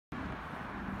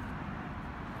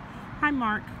Hi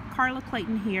Mark, Carla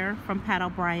Clayton here from Pat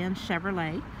O'Brien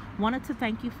Chevrolet. Wanted to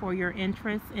thank you for your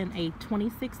interest in a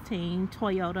 2016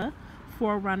 Toyota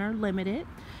 4Runner Limited.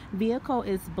 Vehicle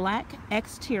is black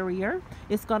exterior.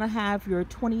 It's going to have your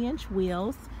 20-inch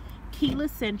wheels,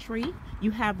 keyless entry.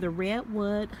 You have the red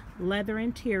wood, leather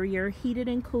interior, heated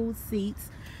and cooled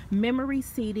seats, memory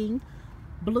seating,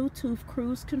 Bluetooth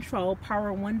cruise control,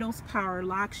 power windows, power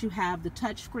locks. You have the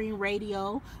touchscreen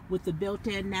radio with the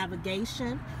built-in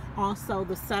navigation, also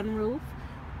the sunroof.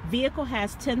 Vehicle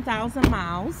has 10,000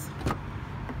 miles.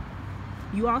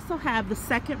 You also have the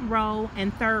second row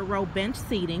and third row bench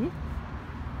seating.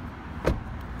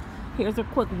 Here's a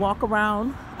quick walk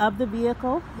around of the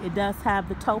vehicle. It does have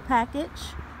the tow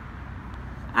package.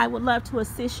 I would love to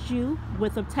assist you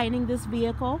with obtaining this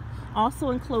vehicle.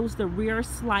 Also includes the rear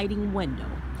sliding window.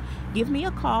 Give me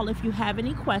a call if you have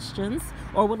any questions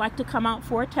or would like to come out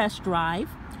for a test drive.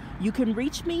 You can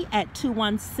reach me at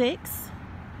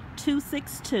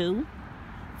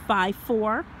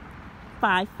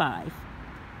 216-262-5455.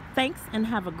 Thanks and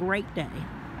have a great day.